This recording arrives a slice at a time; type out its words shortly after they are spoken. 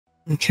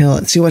Okay,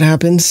 let's see what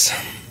happens.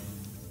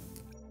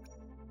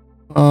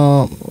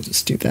 We'll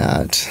just do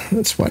that.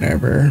 It's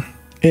whatever.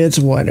 It's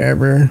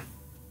whatever.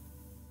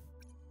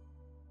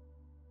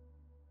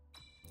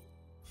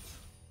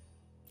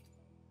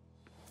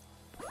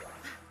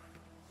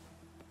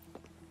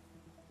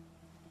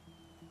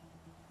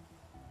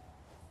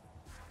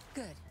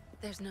 Good.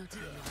 There's no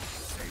time.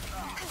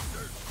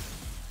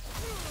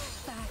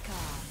 Back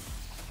off.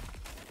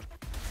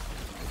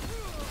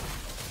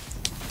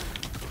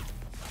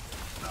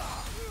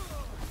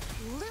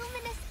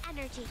 Luminous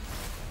energy.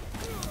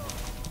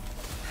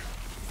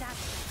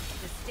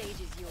 The stage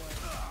is yours.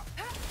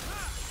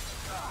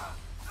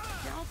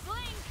 Don't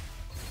blink.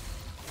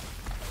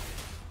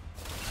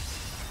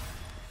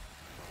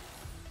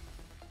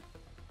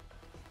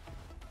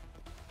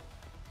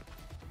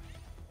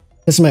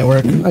 This might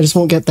work. I just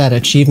won't get that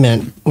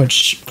achievement,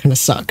 which kind of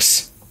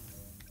sucks.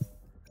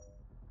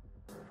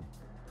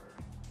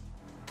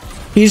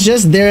 He's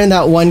just there in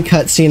that one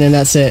cutscene and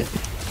that's it.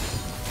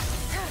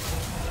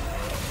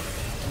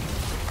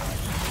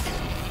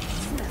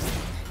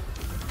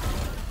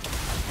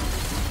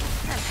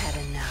 I've had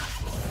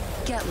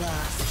enough. Get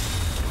lost.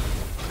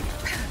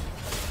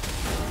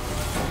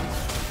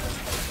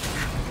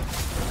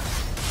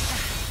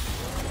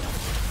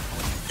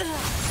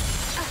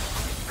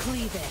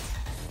 Cleave it.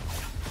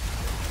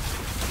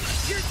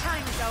 Your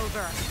time is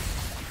over.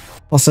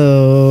 Also,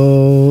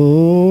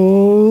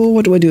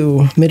 what do I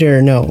do?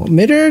 Mid-air, no.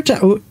 Mid-air,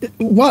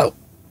 what?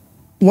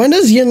 When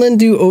does Yinlin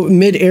do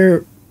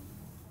mid-air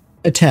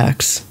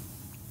attacks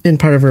in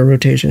part of her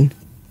rotation?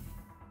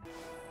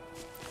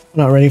 I'm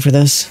not ready for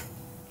this.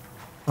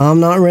 I'm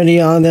not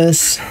ready on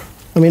this.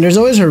 I mean, there's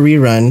always her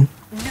rerun.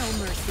 No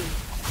mercy.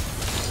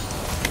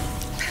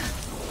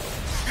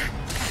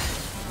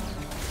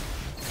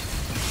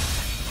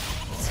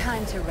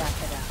 Time to wrap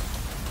it up.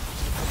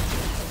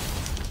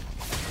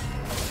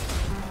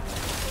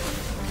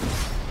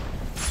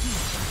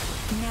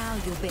 Now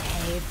you'll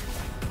behave.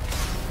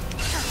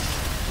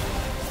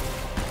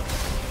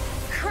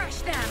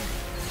 Crush them!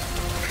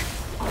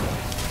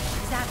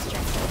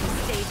 Zapstress, the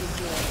stage is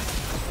yours.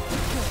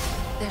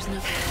 There's no...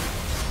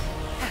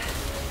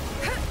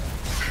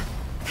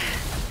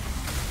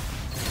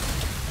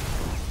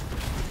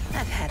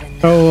 I've had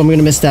enough. Oh, I'm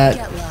gonna miss that.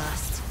 Get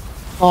lost.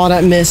 Oh,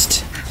 that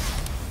missed.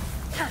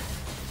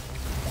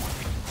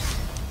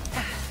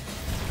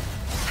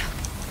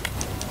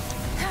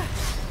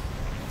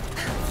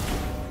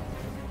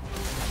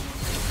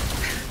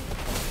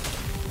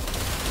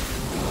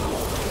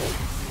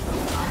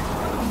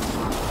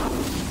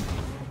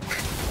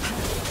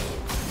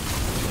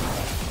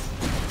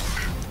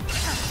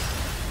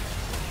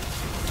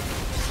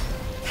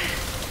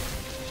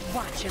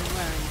 Watch and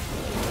learn.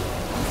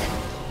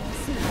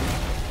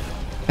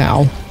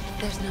 Ow.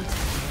 There's no time.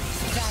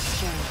 That's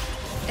true.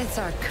 It's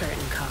our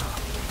curtain call.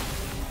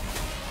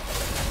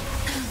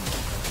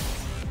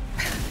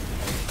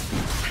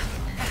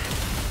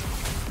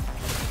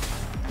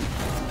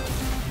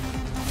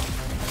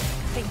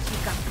 Think you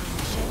got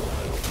permission?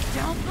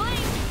 Don't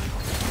blink!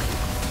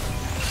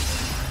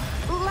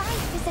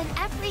 Life is in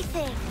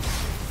everything.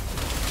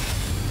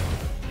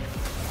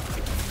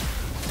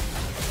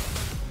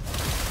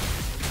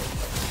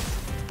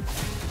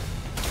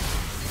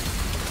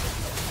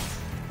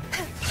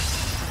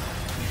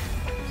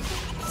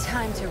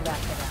 Time to wrap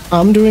it up.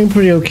 I'm doing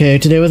pretty okay.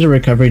 Today was a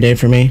recovery day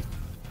for me.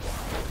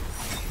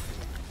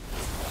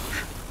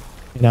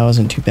 That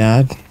wasn't too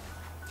bad.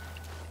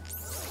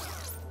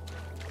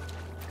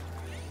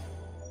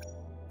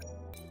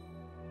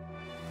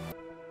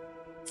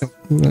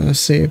 I'm gonna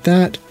save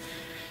that.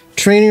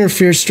 Training or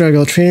fear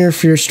struggle? Training or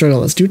fear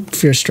struggle? Let's do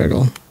fear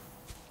struggle.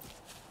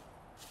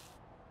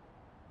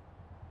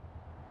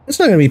 It's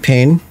not gonna be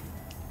pain.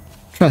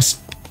 Trust.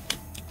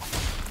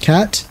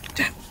 Cat?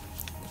 Damn.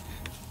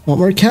 Want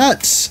more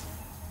cats?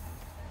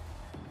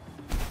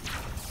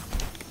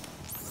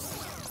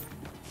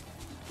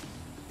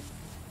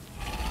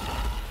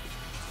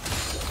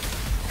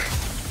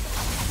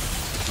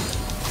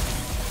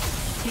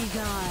 Be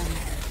gone.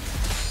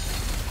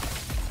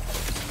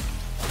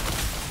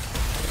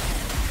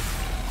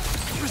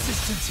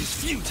 Resistance is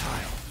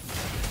futile.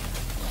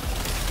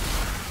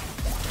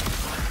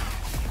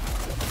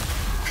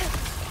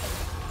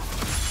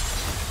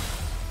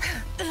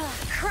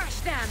 Crush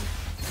them!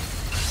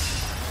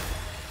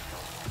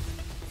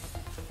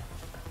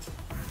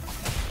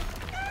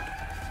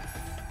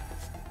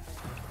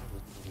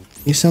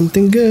 Give me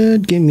something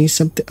good. Give me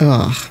something.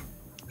 Ugh.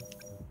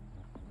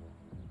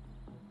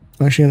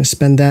 I'm actually gonna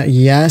spend that.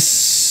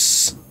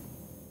 Yes.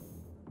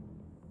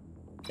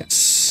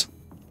 Yes.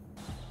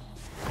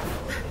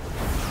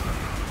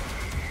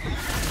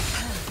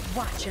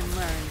 Watch and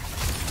learn.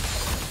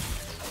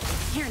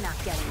 You're not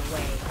getting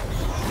away.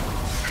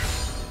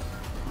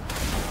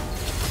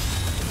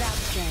 That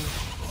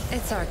strength.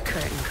 It's our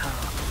curtain call.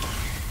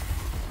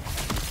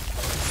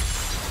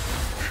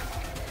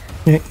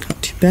 Yeah,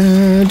 not too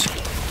bad.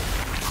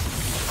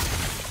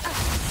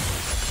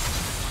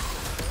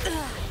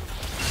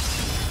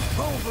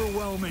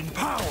 Overwhelming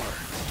power.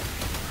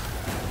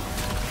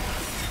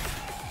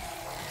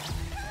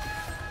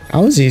 That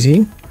was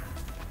easy.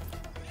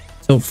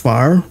 So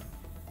far.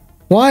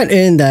 What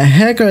in the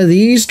heck are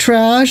these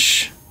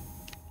trash?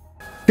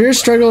 Fierce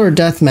struggle or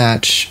death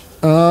match?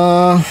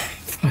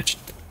 Fudge.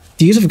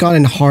 These have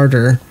gotten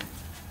harder.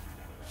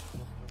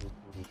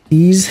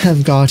 These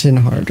have gotten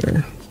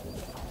harder.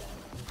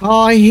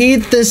 Oh, I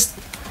hate this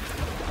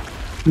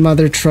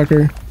mother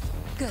trucker.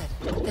 Good.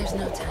 There's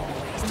no time to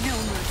waste. No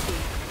mercy.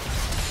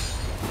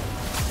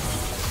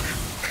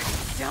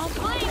 Don't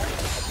blink.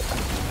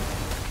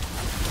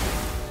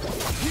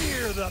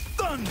 Hear the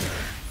thunder.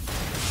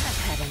 I've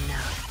had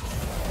enough.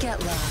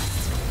 Get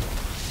lost.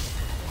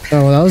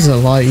 Oh, that was a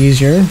lot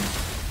easier.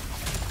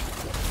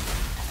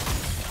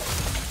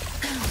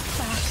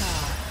 Back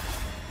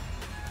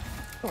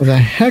off. It was a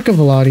heck of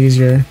a lot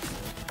easier.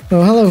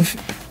 Oh, hello.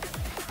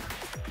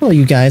 Hello,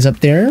 you guys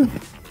up there.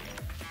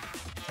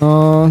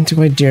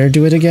 Do I dare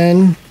do it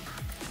again?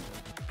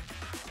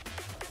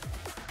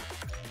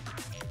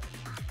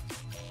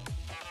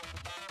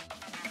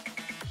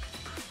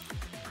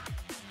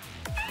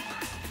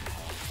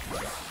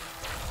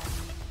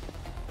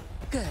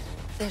 Good.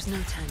 There's no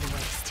time to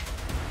waste.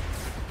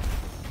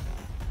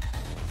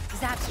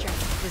 Zapstring,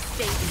 the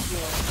state is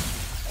yours.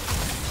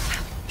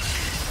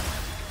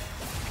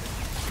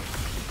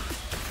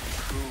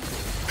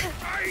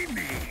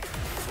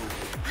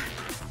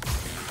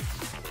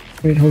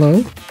 Wait,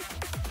 hello?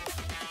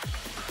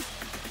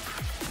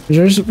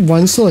 Is there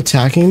one still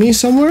attacking me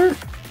somewhere?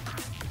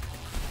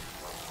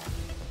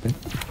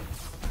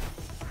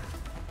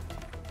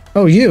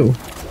 Oh, you.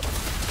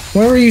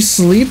 Why were you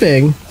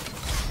sleeping?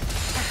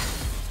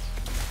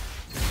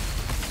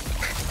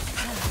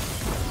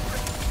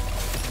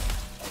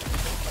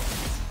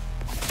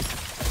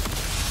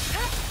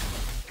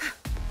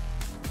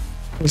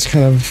 It was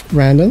kind of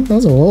random. That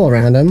was a little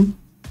random.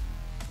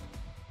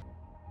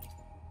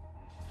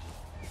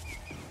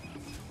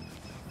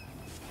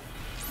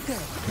 Good.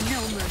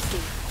 No mercy.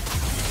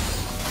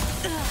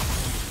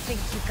 Think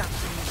you got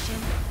permission?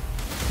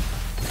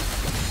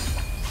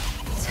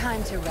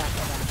 Time to wrap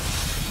it up.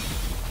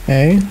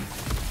 Okay.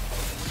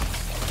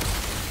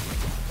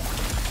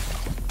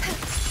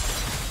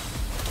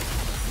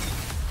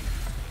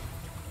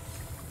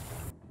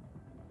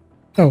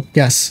 Oh,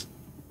 yes.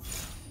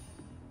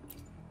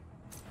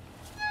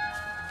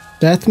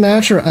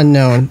 Deathmatch or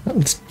unknown?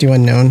 Let's do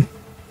unknown.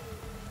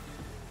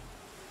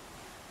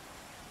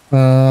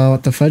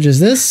 What the fudge is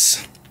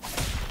this?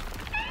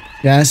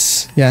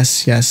 Yes,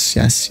 yes, yes,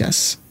 yes,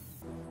 yes.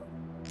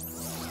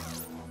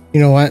 You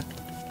know what?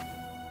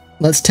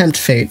 Let's tempt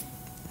fate.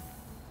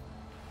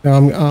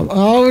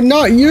 Oh,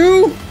 not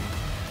you! No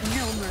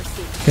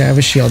mercy. Okay, I have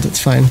a shield, it's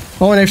fine.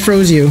 Oh, and I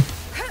froze you.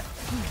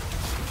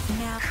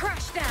 Now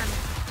crush them.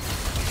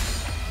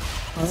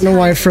 I don't know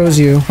why I froze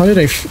you. How did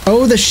I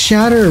oh, the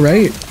shatter,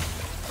 right?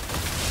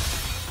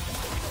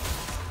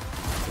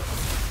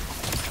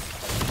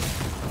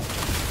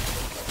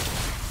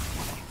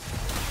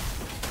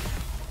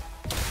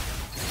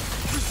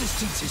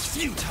 Resistance is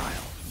futile.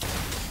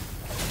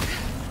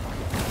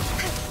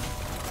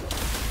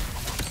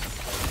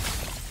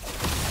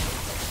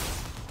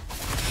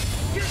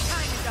 Your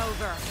time is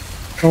over.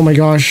 Oh my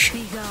gosh.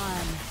 Be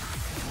gone.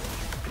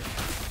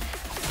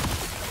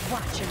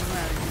 Watch and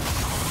learn.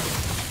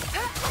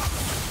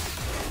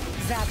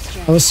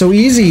 Zapstring. That was so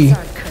easy. It's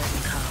our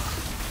curtain call.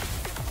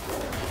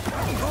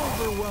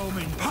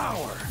 Overwhelming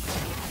power.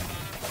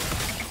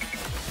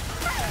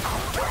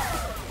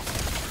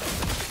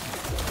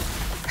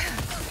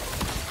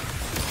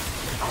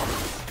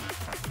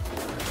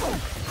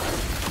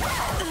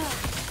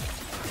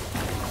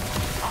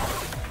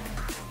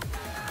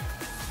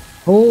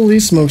 Holy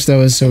smokes, that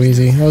was so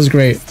easy. That was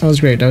great. That was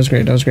great. That was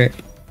great. That was great.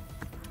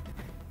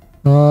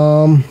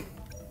 Yeah,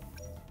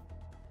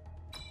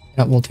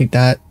 we'll take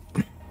that.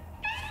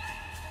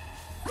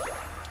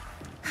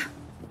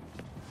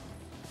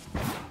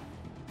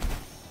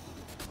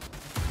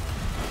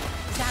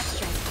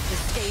 Zapstring, the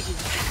stage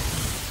is past.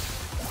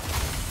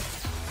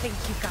 Think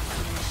you got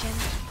permission?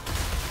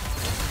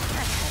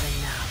 I've had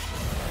enough.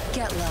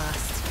 Get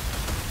lost.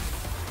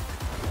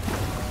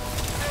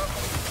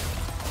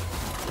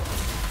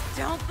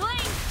 Don't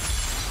blink!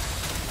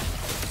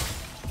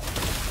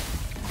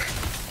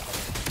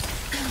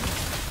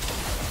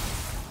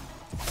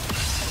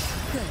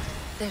 Good.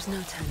 There's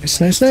no time.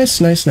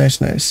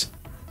 Nice.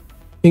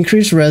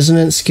 Increased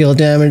resonant skill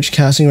damage.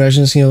 Casting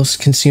resonant skills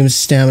consumes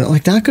stamina.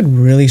 Like, that could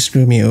really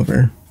screw me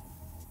over.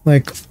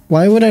 Like,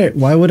 why would it,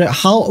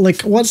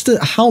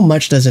 how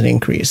much does it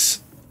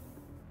increase?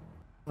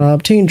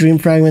 Obtain dream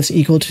fragments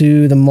equal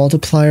to the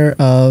multiplier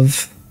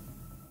of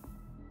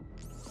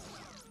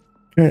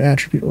current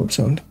attribute orb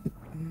sound.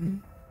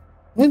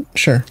 What?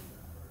 Sure.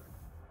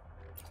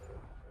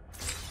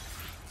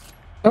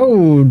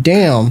 Oh,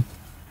 damn.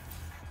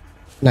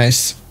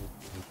 Nice.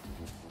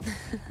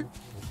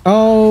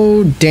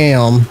 Oh,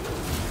 damn.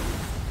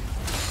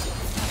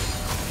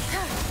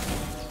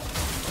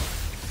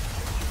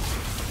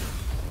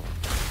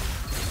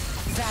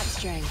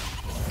 Zapstring,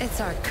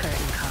 it's our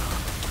curtain call.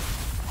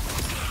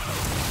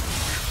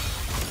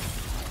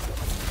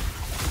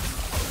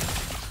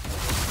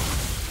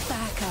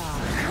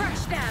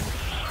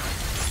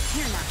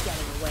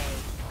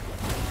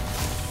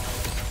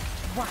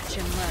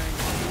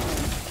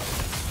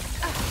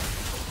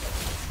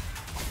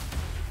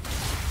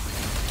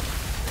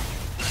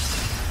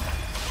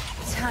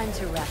 Time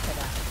to wrap it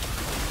up.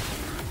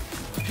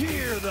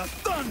 Hear the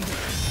thunder!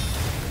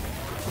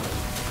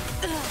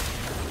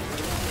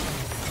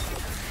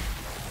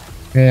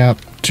 Yeah,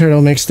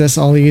 turtle makes this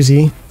all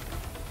easy.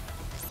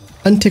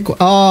 Untickle.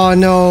 Oh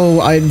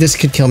no, this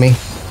could kill me.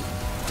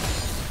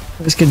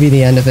 This could be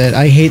the end of it.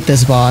 I hate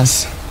this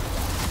boss.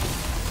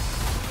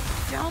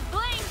 Don't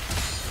blink!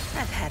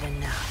 I've had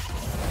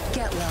enough.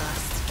 Get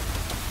lost.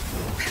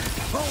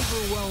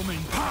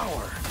 Overwhelming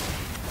power!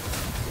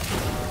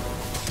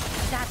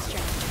 That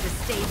strength, the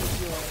stage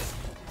is yours.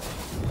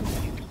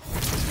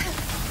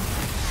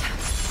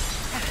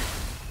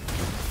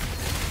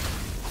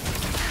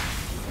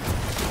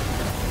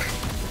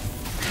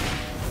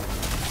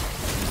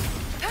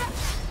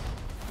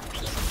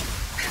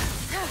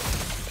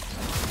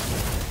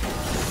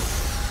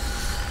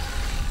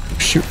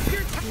 Shoot.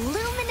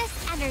 Luminous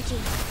energy.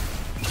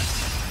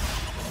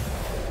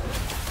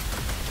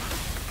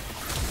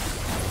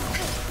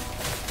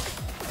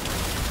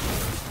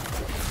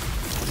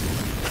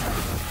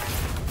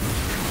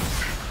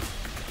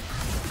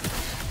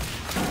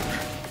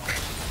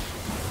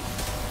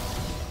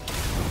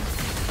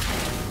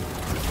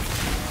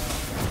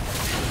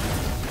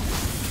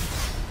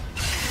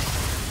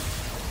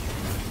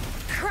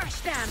 Crush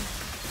them!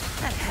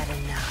 I've had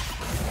enough.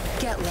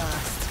 Get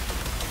lost.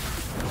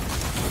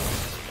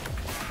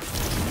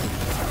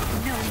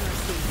 No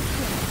mercy.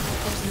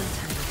 There's no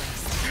time to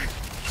waste.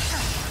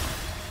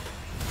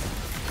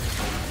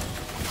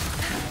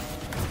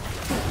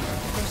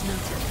 There's no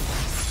time to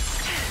waste.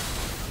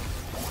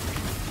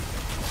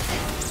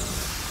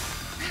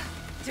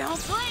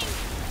 Don't blink!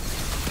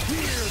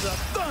 Hear the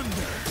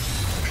thunder!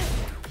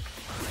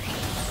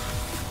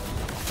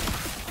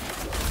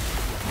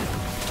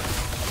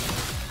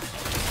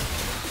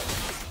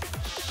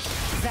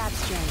 Zap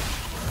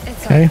strength.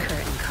 It's Okay. our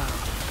curtain call.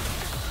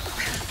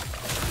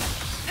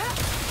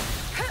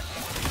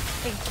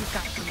 Think you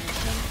got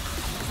permission?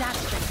 Zap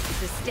strength is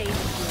the stage is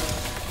yours.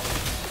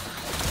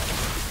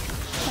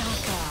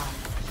 Back off.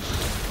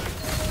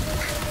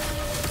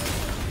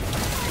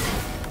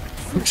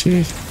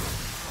 Oopsies.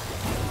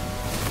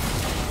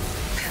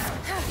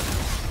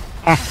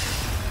 Ah.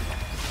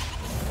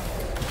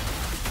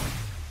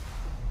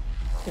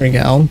 There we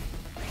go.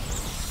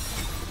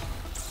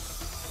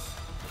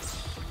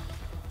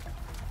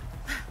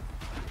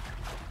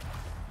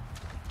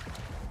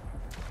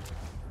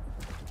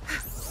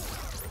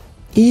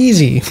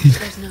 Easy.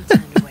 There's no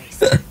time to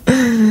waste.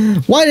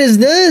 What is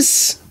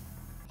this?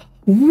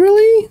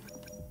 Really?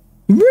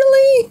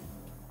 Really?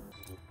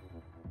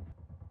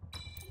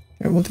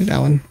 Okay, we'll do that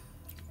one.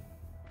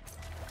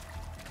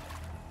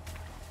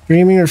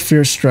 Dreaming or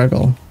fear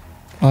struggle?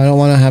 I don't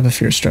want to have a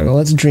fear struggle.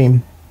 Let's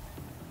dream.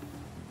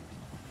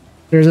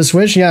 There's a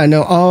switch? Yeah,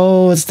 no.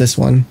 Oh, it's this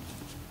one.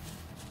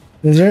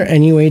 Is there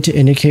any way to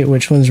indicate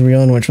which one's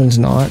real and which one's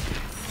not?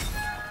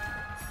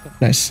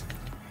 Nice.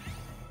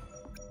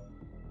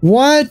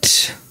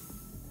 What?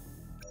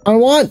 I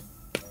want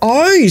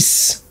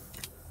ice!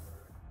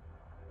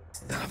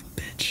 Son of a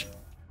bitch.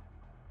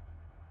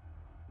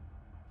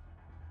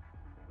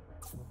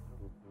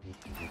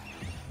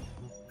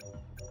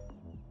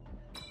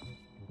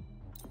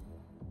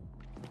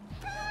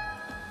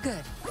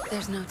 Good.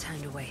 There's no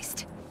time to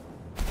waste.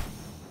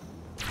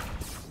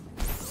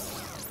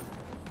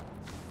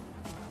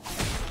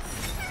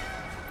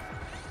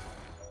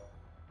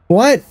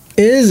 What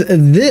is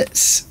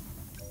this?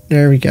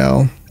 There we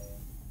go.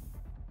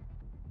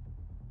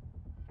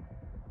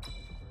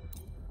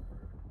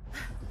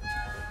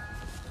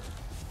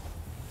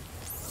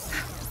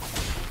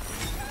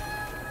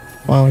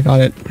 Wow, I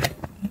got it.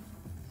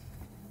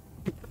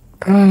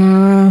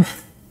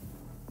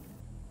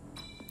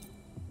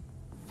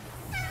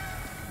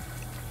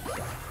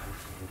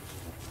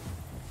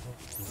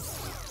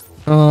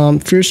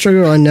 Fear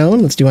struggle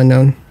unknown. Let's do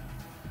unknown.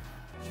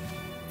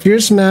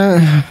 Fierce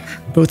man.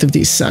 Both of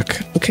these suck.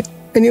 Okay.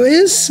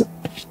 Anyways.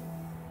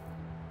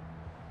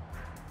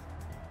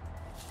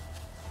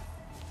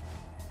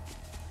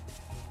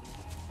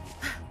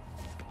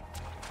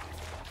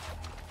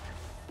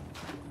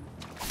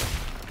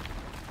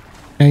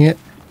 Dang it.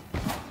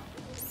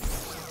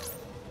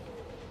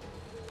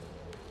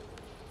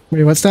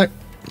 Wait, what's that?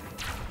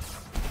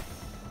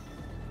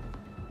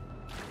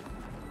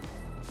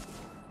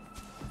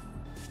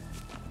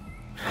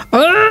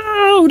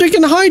 Oh, they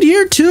can hide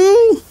here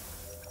too?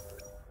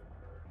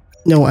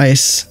 No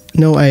ice.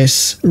 No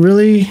ice.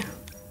 Really?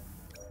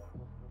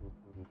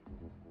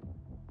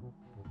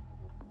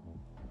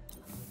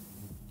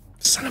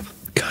 Son of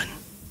a gun.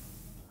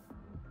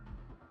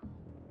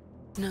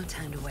 No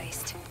time to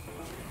waste.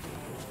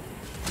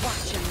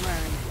 Watch and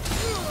learn.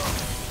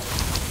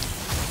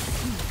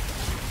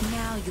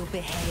 Now you'll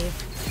behave.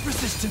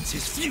 Resistance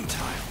is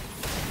futile.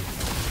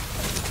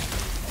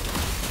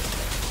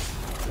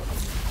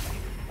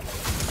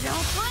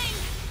 Don't blink!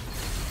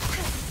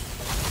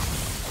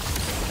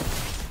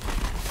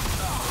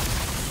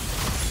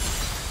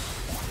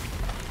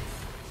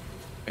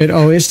 It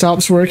always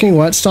stops working?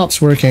 What stops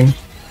working?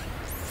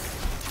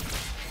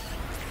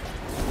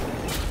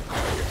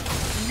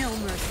 No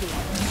mercy.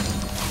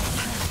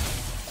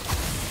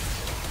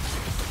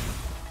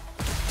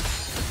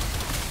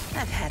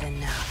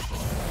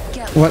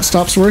 What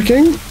stops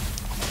working?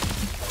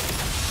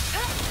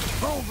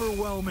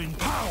 Overwhelming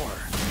power.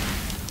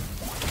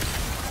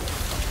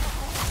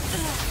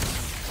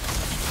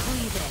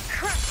 Leave it.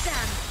 Crush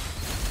them.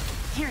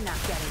 You're not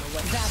getting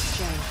away. Zap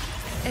string.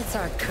 It's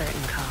our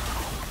curtain call.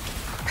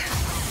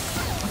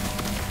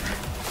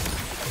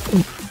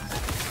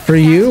 For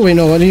you? Wait,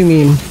 no, what do you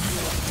mean?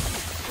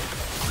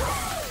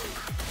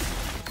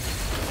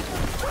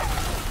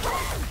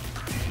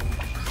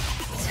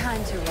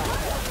 Time to rock.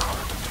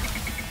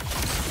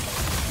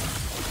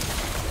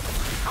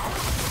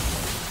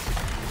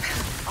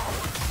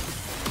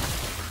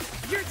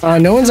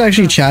 No one's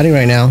actually chatting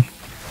right now.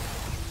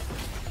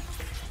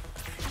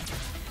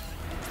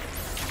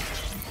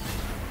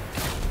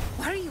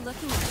 What are you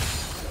looking at?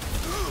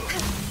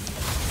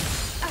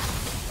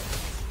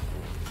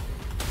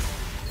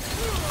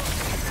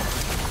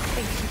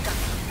 Think you got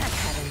I've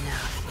had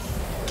enough.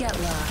 Get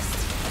lost.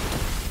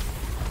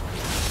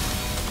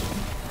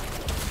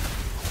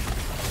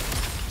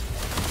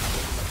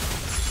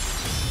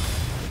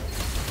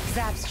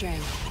 Zap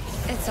string.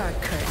 It's our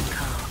curtain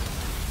call.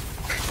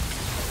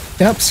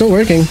 Yep, still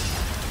working.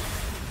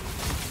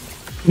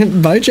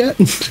 Bye, chat.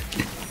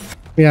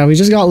 Yeah, we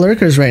just got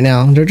lurkers right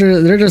now.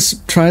 They're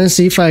just trying to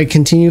see if I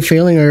continue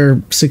failing or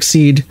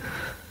succeed.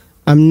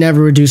 I'm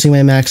never reducing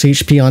my max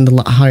HP on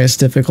the highest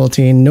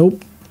difficulty.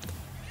 Nope.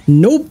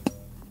 Nope.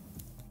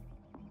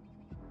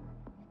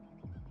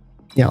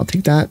 Yeah, I'll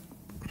take that.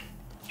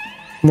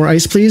 More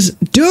ice, please.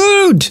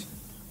 Dude!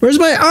 Where's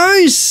my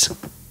ice?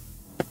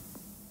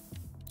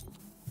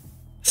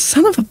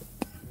 Son of a...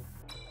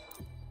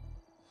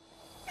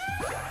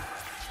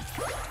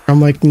 I'm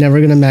like never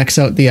gonna max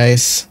out the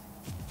ice.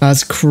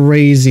 That's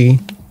crazy.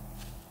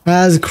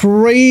 That's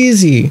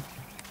crazy.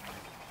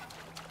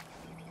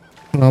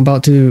 I'm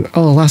about to...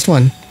 Oh, last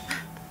one.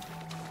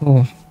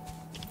 Oh.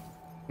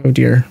 Oh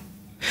dear.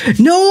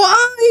 No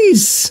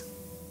ice!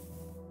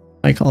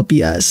 I call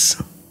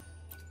BS.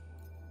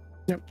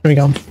 Yep, there we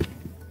go.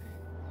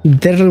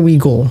 There we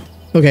go.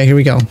 Okay, here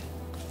we go.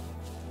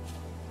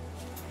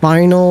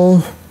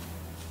 Final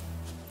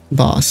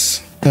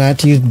boss. And I have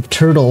to use the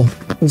turtle.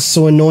 It's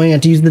so annoying. I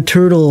have to use the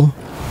turtle.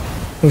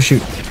 Oh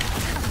shoot.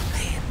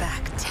 Pay it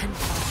back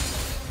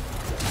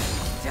tenfold.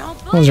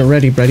 Don't I wasn't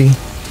ready, buddy.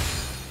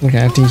 Okay,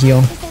 I have to heal.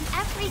 Isn't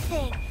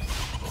everything.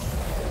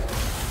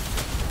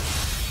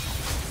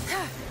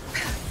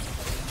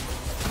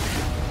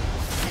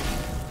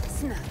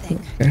 It's nothing.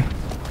 Okay.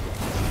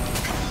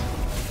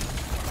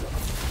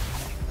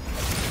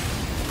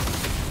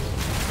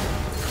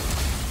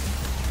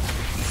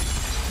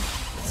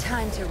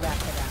 Time to wrap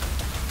it up.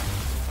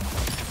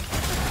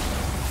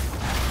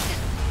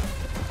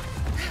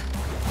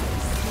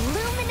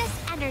 Luminous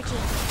energy.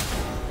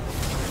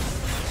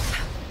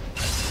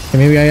 Okay,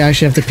 maybe I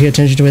actually have to pay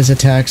attention to his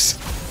attacks.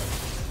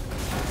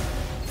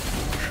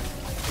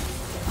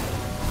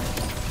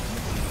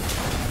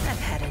 I've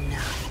had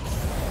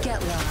enough.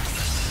 Get lost.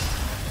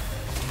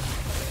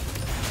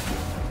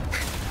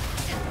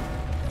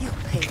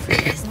 You'll pay for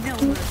this. No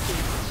mercy.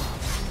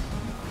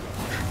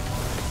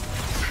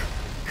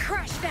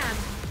 Crush them.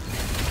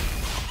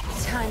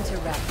 Time to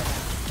wrap it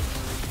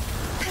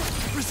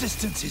up.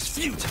 Resistance is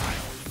futile.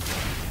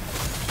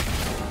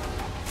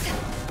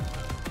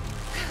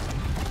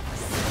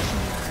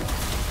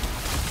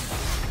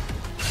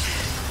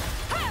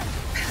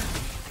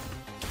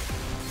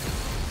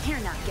 You're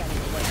not getting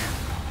away.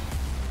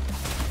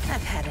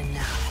 I've had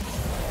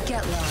enough.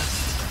 Get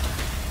lost.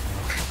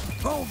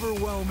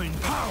 Overwhelming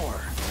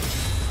power.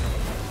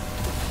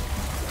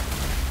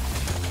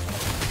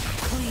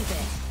 Cleave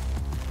it.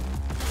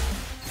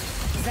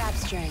 Zap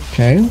string.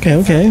 Okay, okay,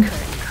 okay.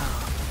 Curtain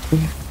call.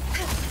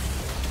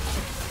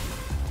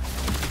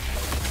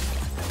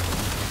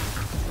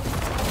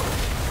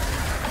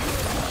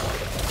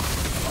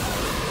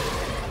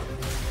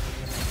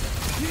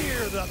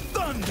 Hear the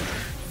thunder.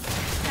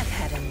 I've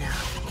had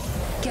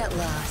enough. Get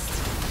lost.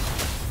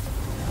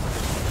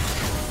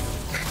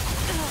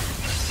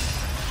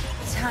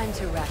 Time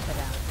to wrap it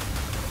up.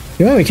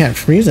 You know we can't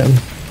freeze him.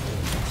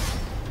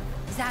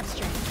 Zap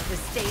string. The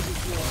stage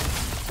is yours.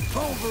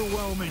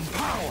 Overwhelming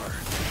power.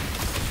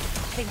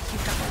 Think you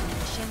got a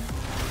mission?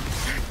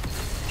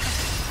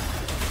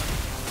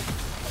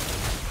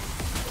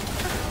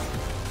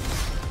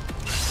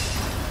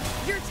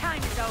 Your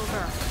time is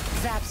over.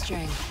 Zap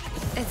string.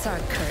 It's our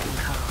curtain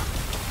call.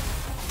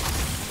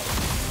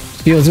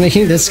 Feels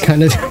making this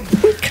kind of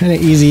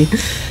easy.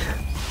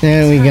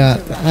 And we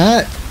got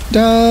that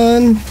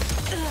done.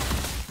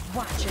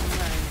 Watch and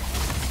learn.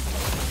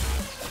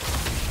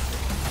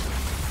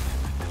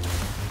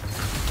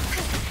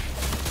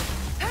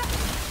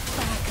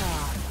 Back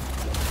off.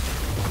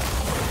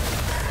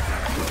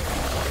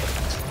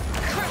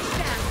 Crush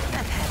them.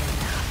 I've had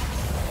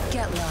enough.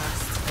 Get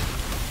lost.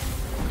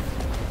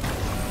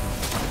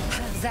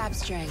 Zap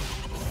string.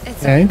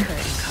 It's Okay. our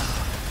curtain call.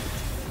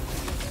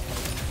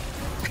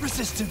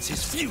 Resistance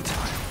is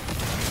futile.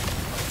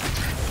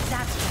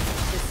 Zap string.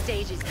 The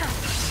stage is up.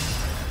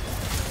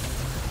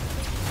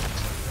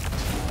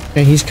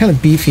 Okay, he's kind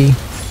of beefy.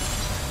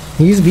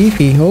 He's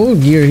beefy. Oh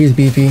dear, he's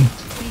beefy. Be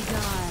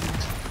gone.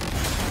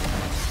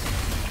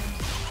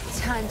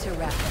 Time to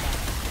wrap it up.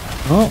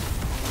 Oh.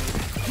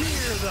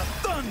 Hear the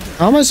thunder.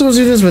 How am I supposed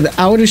to do this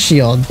without a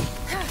shield?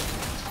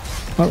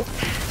 Oh.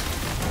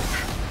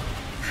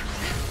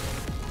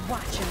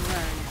 Watch and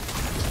learn.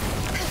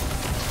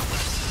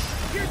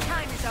 Your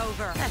time is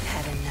over. I've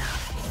had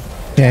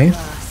enough. Okay.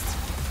 Lost.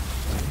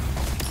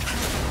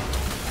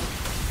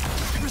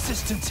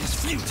 Resistance is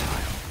futile.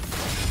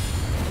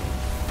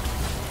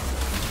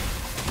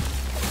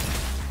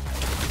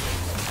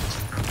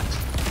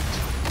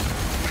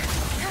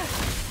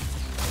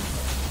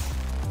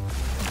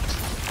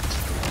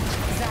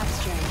 Zap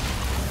string.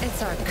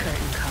 It's our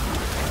curtain call.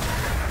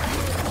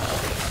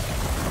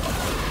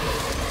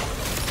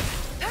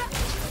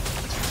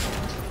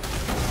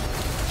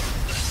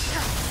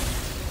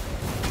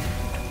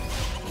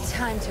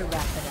 Time to wrap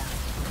it up.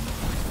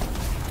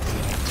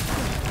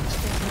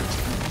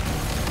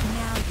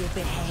 Now you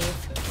behave.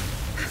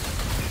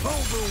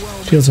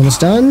 Overwhelming. Shield's almost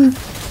done.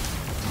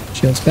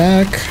 Shield's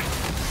back.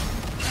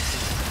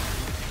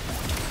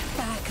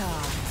 Back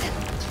off.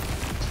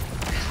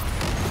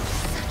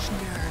 Such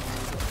nerve.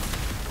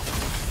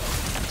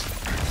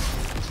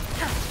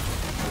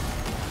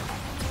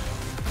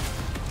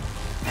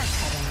 I've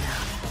had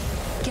enough.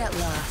 Get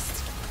lost.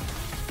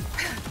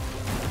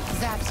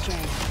 Zap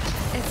string.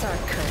 It's our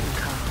curtain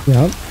call.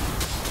 Yep.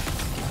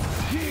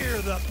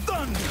 Hear the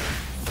thunder.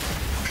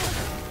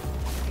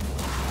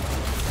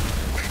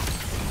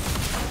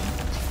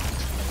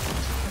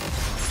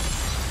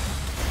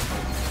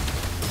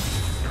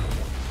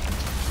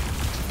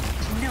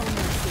 No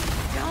mercy.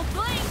 Don't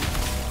blink.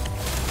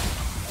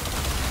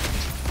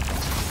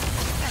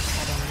 I've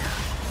had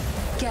enough.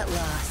 Get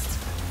lost.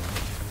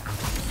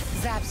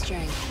 Zap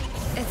string.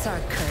 It's our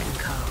curtain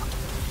call.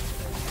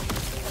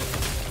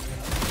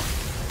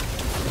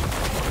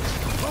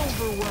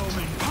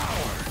 Overwhelming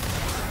power.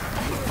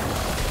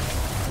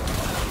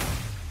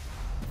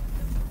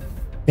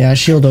 Yeah,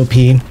 shield OP.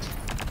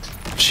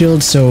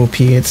 Shield's so OP,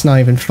 it's not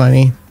even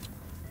funny.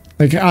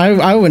 Like,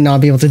 I would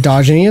not be able to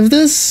dodge any of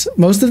this.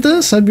 Most of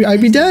this, I'd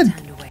be dead.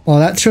 Well,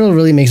 that turtle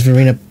really makes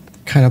Verena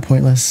kind of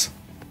pointless.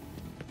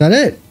 Is that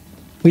it?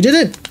 We did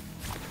it!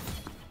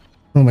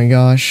 Oh my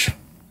gosh.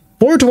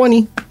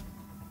 420.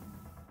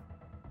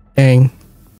 Dang.